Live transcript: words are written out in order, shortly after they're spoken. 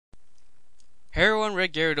Hey everyone,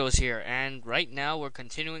 redgyarados here, and right now we're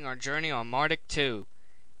continuing our journey on Mardek 2.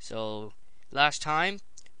 So, last time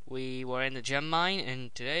we were in the gem mine,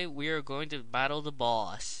 and today we are going to battle the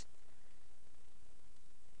boss.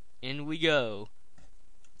 In we go.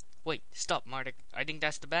 Wait, stop, Mardek. I think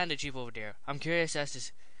that's the bandit chief over there. I'm curious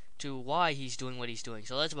as to why he's doing what he's doing.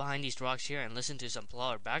 So let's behind these rocks here and listen to some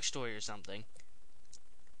plot or backstory or something.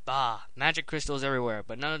 Bah, magic crystals everywhere,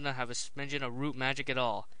 but none of them have a smidgen of root magic at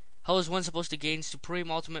all. How is one supposed to gain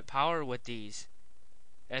supreme ultimate power with these?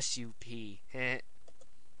 SUP. We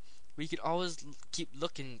can always keep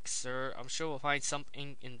looking, sir. I'm sure we'll find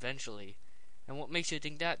something eventually. And what makes you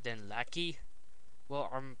think that, then, lackey? Well,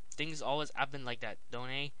 things always happen like that, don't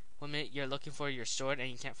they? One minute you're looking for your sword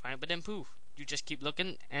and you can't find it, but then poof, you just keep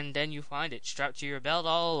looking and then you find it, strapped to your belt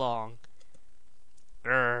all along.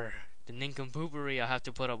 Grrr, the nincompoopery I have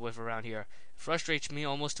to put up with around here frustrates me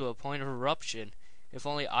almost to a point of eruption. If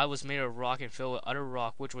only I was made of rock and filled with other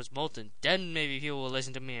rock which was molten, then maybe people will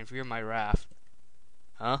listen to me and fear my wrath.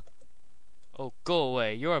 Huh? Oh, go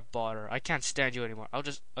away. You're a bother. I can't stand you anymore. I'll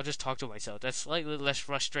just talk to myself. That's slightly less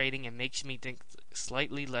frustrating and makes me think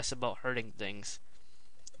slightly less about hurting things.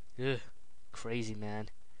 Ugh. Crazy, man.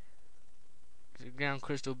 Ground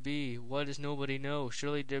Crystal B. Why does nobody know?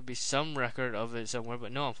 Surely there'd be some record of it somewhere,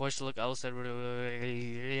 but no, I'm forced to look outside. Blah,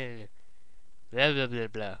 blah, blah,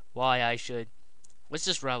 blah. Why I should. What's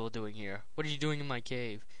this rabble doing here? What are you doing in my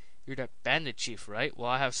cave? You're that bandit chief, right? Well,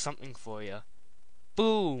 I have something for you.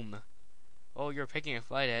 Boom! Oh, you're picking a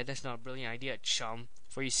fight, Ed. That's not a brilliant idea, chum.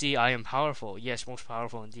 For you see, I am powerful. Yes, most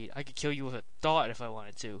powerful indeed. I could kill you with a thought if I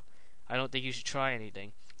wanted to. I don't think you should try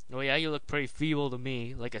anything. Oh yeah, you look pretty feeble to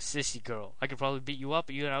me, like a sissy girl. I could probably beat you up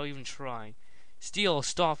without even trying. Steel,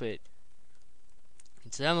 stop it.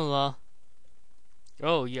 It's Emila.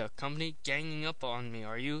 Oh, yeah, company ganging up on me,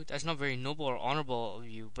 are you? That's not very noble or honorable of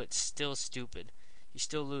you, but still stupid. You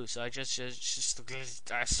still lose, so I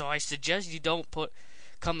suggest you don't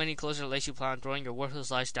come any closer unless you plan on throwing your worthless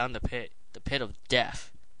lives down the pit of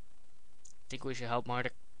death. Think we should help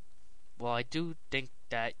Mardek? Well, I do think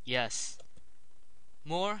that, yes.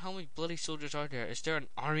 More? How many bloody soldiers are there? Is there an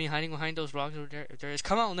army hiding behind those rocks over there? If there is,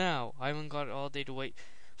 come out now! I haven't got all day to wait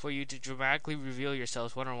for you to dramatically reveal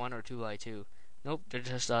yourselves 1-on-1 or 2-by-2. Nope, they're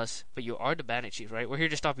just us. But you are the bandit chief, right? We're here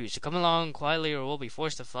to stop you, so come along quietly or we'll be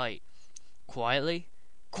forced to fight. Quietly?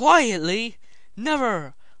 Quietly?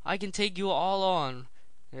 Never! I can take you all on.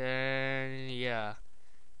 Yeah.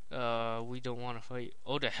 We don't want to fight.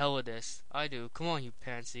 Oh, the hell with this. I do. Come on, you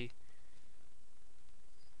pansy.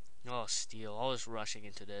 Oh, Steel. Always rushing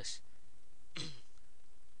into this.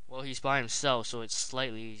 Well, he's by himself, so it's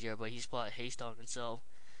slightly easier, but he's put haste on himself.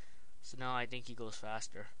 So now I think he goes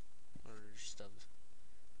faster. Or stuff.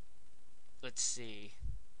 Let's see.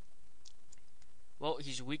 Well,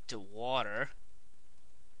 he's weak to water.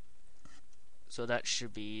 So that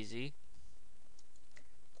should be easy.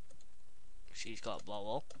 She's got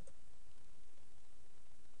bubble.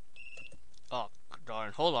 Oh,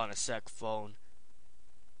 darn. Hold on a sec, phone.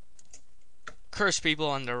 Curse people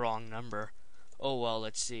on the wrong number. Oh well,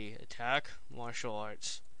 let's see. Attack, martial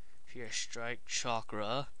arts. Fear strike,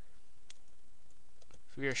 chakra.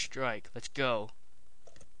 Fear strike. Let's go.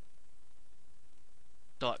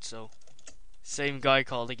 Thought so. Same guy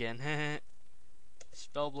called again.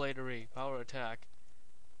 Spellbladery, power attack.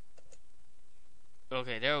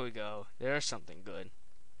 Okay, there we go. There's something good.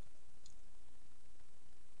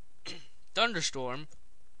 Thunderstorm.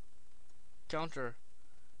 Counter.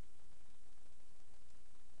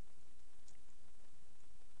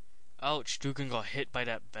 Ouch, Dugan got hit by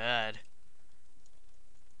that bad.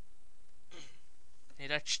 Hey,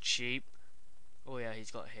 that's cheap. Oh yeah, he's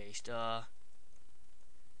got haste.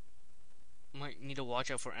 Might need to watch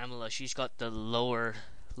out for Emila. She's got the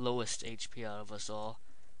lowest HP out of us all.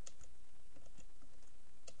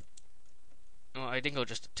 Oh, I think I'll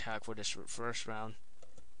just attack for this first round.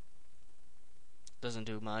 Doesn't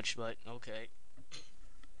do much, but okay.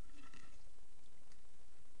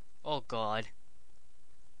 Oh god.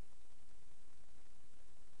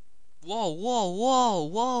 Whoa, whoa, whoa,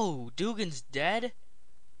 whoa! Dugan's dead?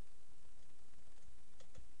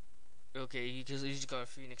 Okay, he's got a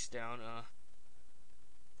Phoenix down.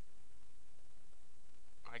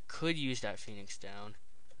 I could use that Phoenix down.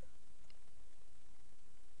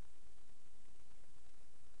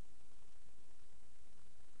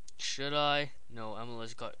 Should I? No,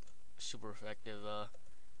 Emila's got super effective.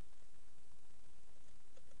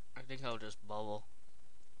 I think I'll just bubble.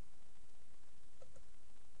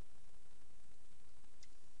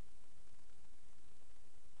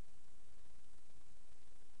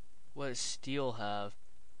 What does Steel have?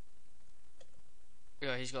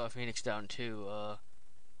 Yeah, he's got a phoenix down too.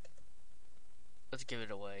 Let's give it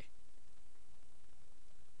away.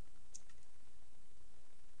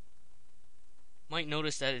 Might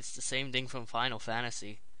notice that it's the same thing from Final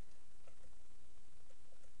Fantasy.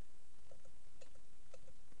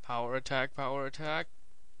 Power attack, power attack.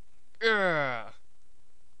 Yeah.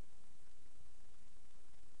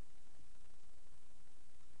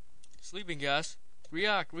 Sleeping gas.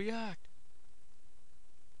 React, react.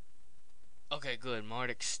 Okay, good.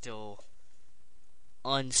 Mardek's still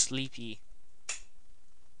unsleepy.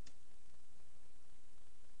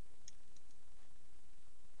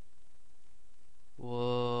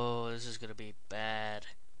 Whoa, this is gonna be bad.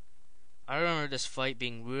 I remember this fight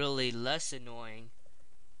being really less annoying.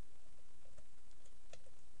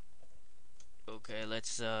 Okay,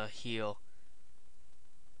 let's heal.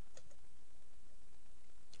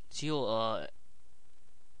 Let's heal,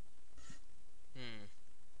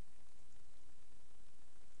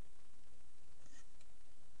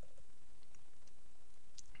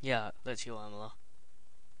 yeah, let's heal Amala.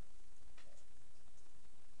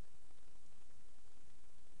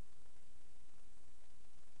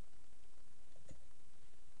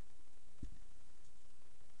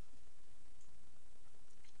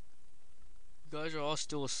 You guys are all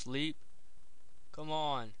still asleep? Come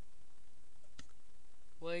on.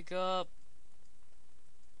 Wake up.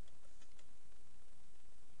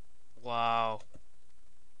 Wow.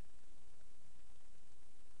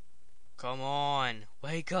 Come on.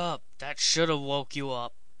 Wake up. That should have woke you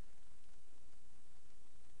up.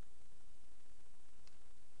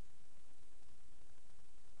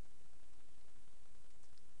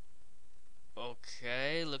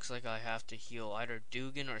 Okay, looks like I have to heal either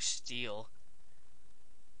Dugan or Steel.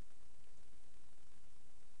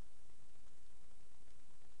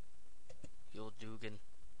 Heal Dugan.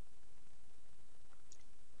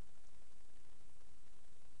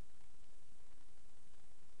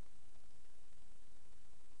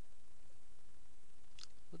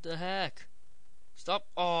 What the heck? Stop.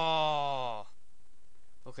 Oh.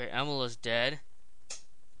 Okay, Amala's dead.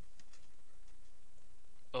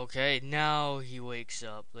 Okay, now he wakes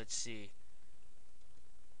up. Let's see.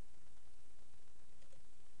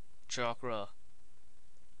 Chakra.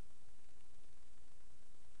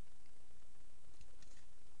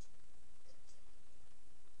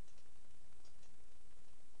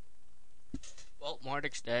 Well,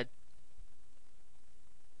 Mardek's dead.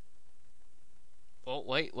 Oh,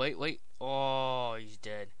 wait, wait, wait. Oh, he's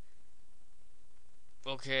dead.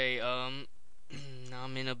 Okay, now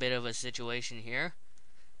I'm in a bit of a situation here.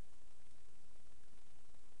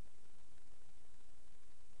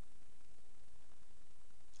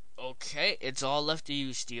 Okay, it's all left to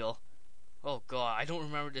you, Steel. Oh god, I don't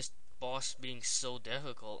remember this boss being so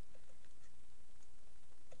difficult.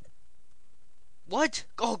 What?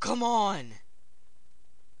 Oh, come on!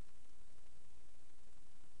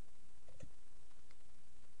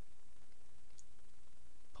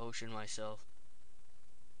 Potion myself.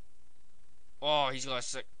 Oh, he's got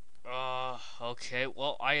sick. Okay,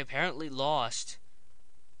 well, I apparently lost.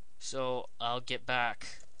 So, I'll get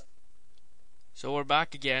back. So we're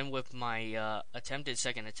back again with my attempted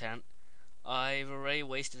second attempt. I've already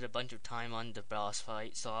wasted a bunch of time on the boss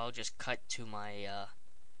fight, so I'll just cut to my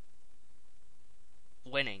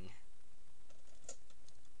winning.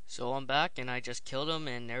 So I'm back and I just killed him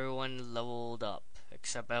and everyone leveled up,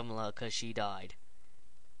 except Emla because she died.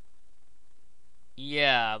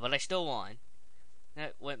 Yeah, but I still won.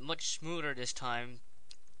 That went much smoother this time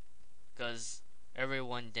because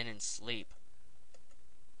everyone didn't sleep.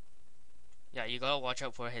 Yeah, you gotta watch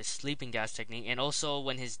out for his sleeping gas technique, and also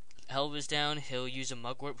when his health is down, he'll use a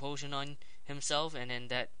mugwort potion on himself, and then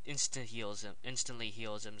that instantly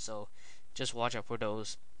heals him. So just watch out for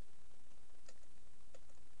those.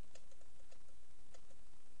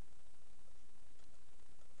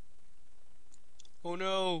 Oh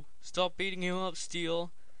no! Stop beating him up,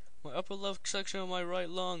 Steel. My upper left section of my right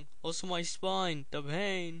lung, also my spine, the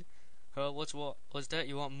pain. What's that?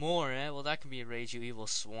 You want more, eh? Well, that can be a rage, you evil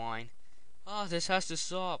swine. Ah, this has to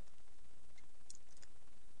stop.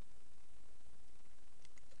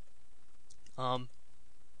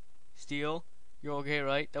 Steel, you're okay,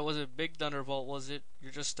 right? That was a big thunderbolt, was it?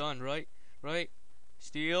 You're just stunned, right? Right?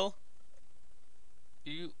 Steel?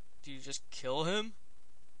 Do you just kill him?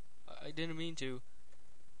 I didn't mean to.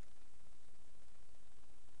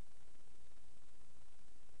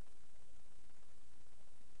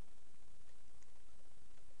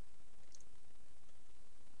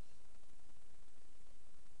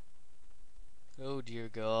 Oh dear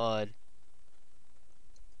God.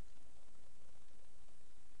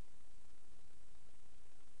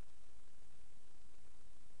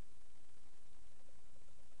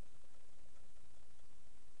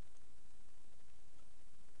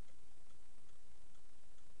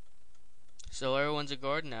 So everyone's a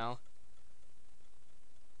guard now.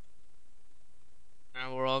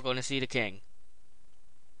 And we're all going to see the king.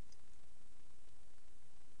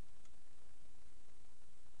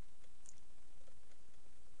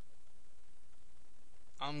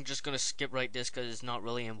 I'm just going to skip right this because it's not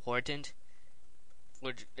really important.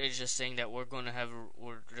 It's just saying that we're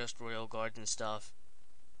just royal guards and stuff.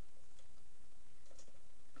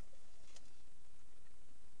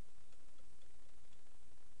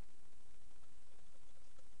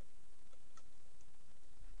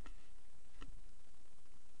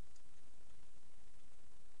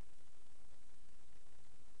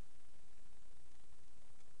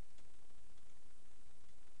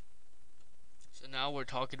 So now we're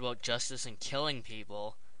talking about justice and killing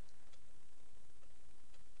people.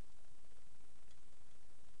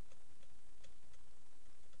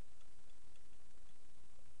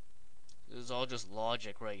 This is all just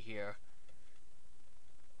logic right here.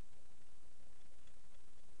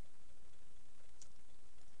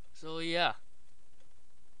 So yeah,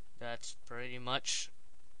 that's pretty much.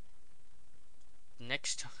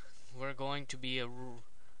 Next, we're going to be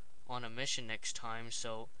on a mission next time,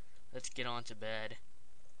 so let's get on to bed.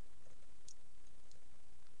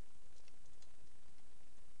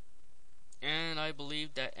 And I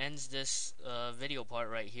believe that ends this video part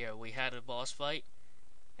right here. We had a boss fight,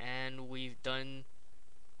 and we've done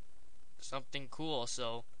something cool,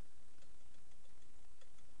 so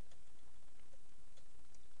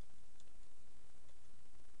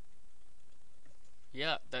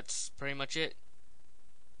yeah, that's pretty much it.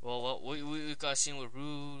 Well, we got a scene with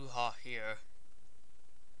Ruha here.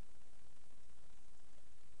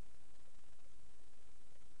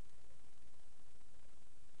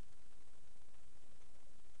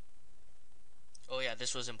 Oh yeah,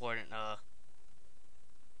 this was important.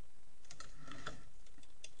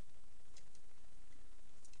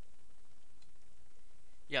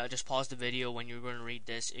 Yeah, just pause the video when you're going to read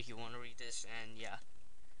this if you want to read this, and yeah.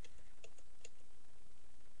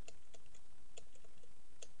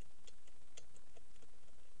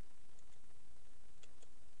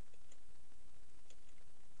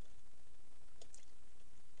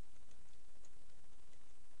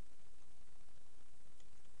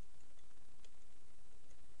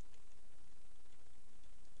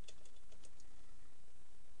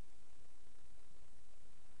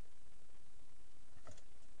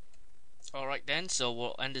 Alright then, so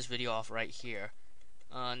we'll end this video off right here.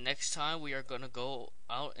 Next time we are gonna go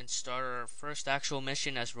out and start our first actual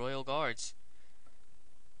mission as Royal Guards.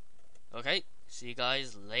 Okay, see you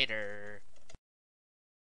guys later.